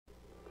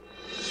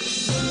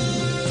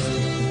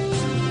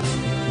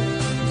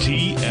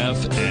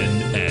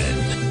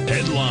TFNN.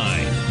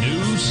 Headline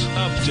News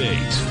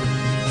Update.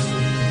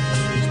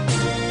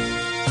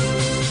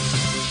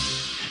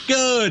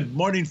 Good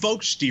morning,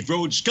 folks. Steve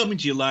Rhodes coming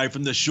to you live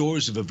from the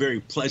shores of a very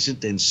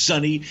pleasant and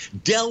sunny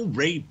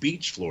Delray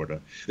Beach, Florida.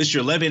 This is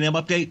your 11 a.m.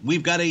 update.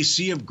 We've got a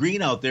sea of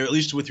green out there, at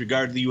least with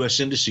regard to the U.S.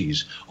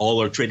 indices.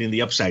 All are trading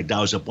the upside.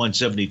 Dow's up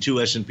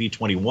 172, S&P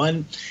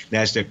 21,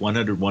 NASDAQ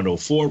 100,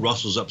 104,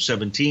 Russell's up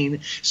 17,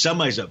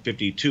 Semi's up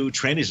 52,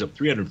 Tranny's up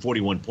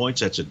 341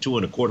 points. That's a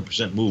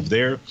 2.25% move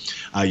there.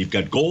 You've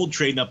got gold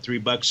trading up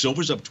 $3,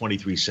 silver's up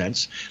 23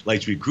 cents,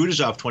 light sweet crude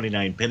is off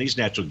 29 pennies,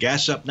 natural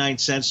gas up 9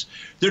 cents,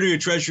 30-year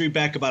Treasury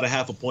back about a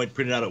half a point,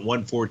 printed out at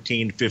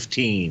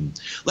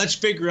 114.15. Let's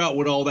figure out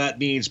what all that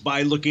means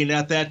by looking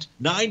at that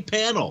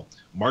 9-panel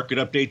market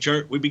update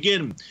chart. We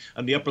begin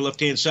on the upper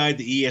left-hand side,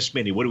 the ES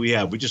Mini. What do we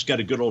have? We just got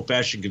a good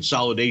old-fashioned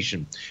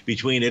consolidation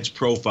between its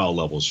profile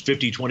levels.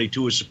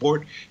 50.22 is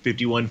support,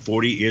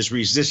 51.40 is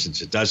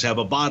resistance. It does have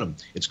a bottom.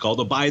 It's called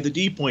a buy the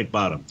D point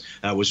bottom.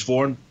 That was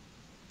formed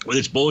with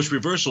its bullish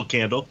reversal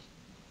candle.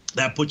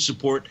 That puts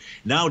support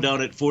now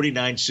down at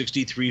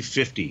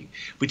 49.6350.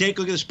 If we take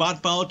a look at the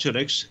spot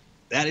volatilics,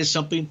 that is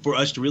something for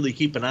us to really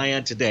keep an eye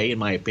on today, in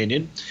my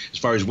opinion, as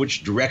far as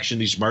which direction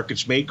these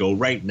markets may go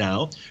right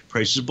now.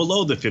 Prices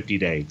below the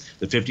 50-day.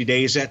 The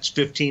 50-day is at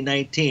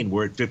 15.19.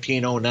 We're at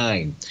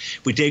 15.09.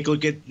 If we take a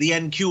look at the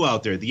NQ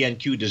out there, the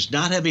NQ does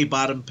not have a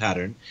bottom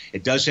pattern.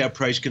 It does have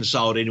price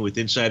consolidating with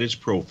inside its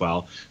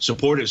profile.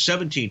 Support at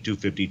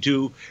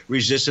 17.252.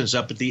 Resistance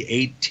up at the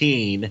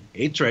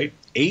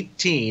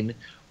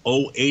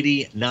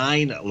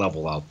 18.089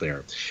 level out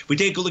there. If we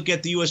take a look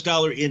at the U.S.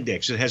 dollar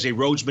index, it has a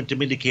Rhodes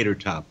momentum indicator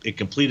top. It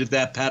completed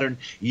that pattern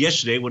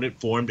yesterday when it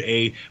formed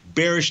a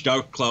bearish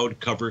dark cloud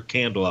cover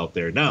candle out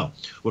there. Now,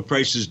 what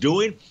price is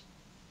doing?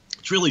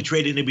 It's really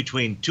trading in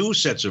between two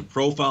sets of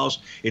profiles.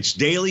 Its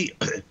daily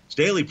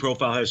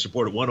profile has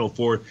support at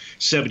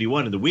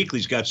 104.71, and the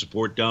weekly's got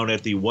support down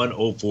at the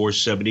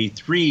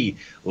 104.73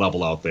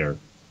 level out there.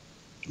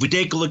 If we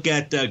take a look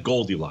at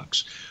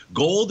Goldilocks,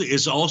 gold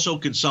is also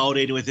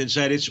consolidating with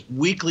inside its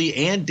weekly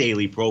and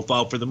daily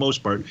profile for the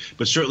most part,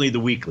 but certainly the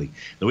weekly.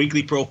 The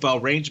weekly profile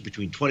range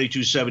between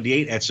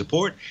 22.78 at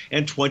support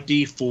and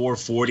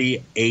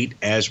 24.48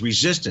 as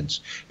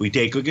resistance. We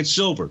take a look at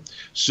silver.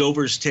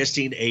 Silver's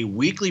testing a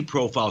weekly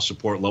profile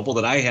support level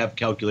that I have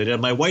calculated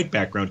on my white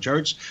background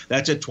charts.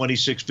 That's at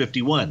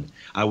 26.51.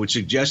 I would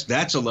suggest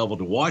that's a level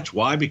to watch.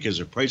 Why? Because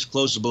if price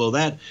closes below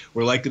that,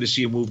 we're likely to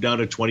see a move down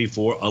to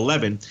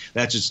 24.11.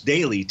 That's its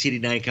daily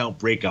TD9 count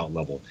breakout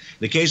level. In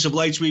the case of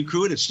light sweet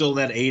crude, it's still in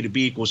that A to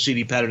B equals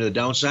CD pattern to the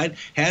downside,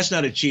 has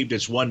not achieved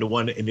its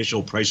 1-to-1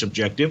 initial price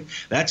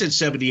objective. That's at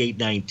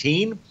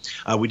 78.19.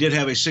 We did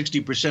have a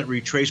 60%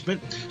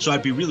 retracement, so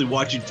I'd be really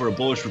watching for a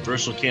bullish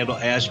reversal candle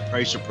as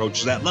price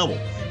approaches that level.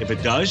 If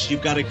it does,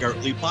 you've got a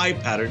Gartley buy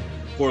pattern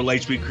for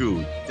light sweet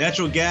crude.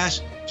 Natural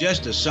gas,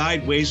 just a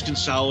sideways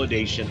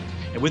consolidation.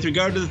 And with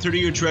regard to the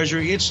 30-year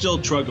Treasury, it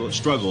still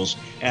struggles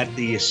at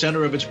the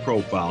center of its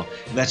profile,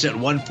 and that's at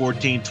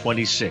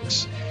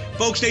 114.26.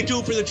 Folks, stay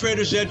tuned for the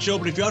Trader's Edge show,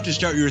 but if you're out to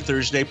start your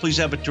Thursday, please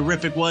have a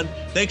terrific one.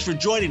 Thanks for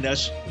joining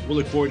us. We'll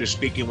look forward to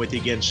speaking with you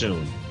again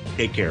soon.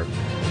 Take care.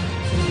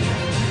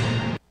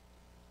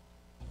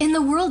 In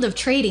the world of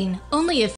trading, only a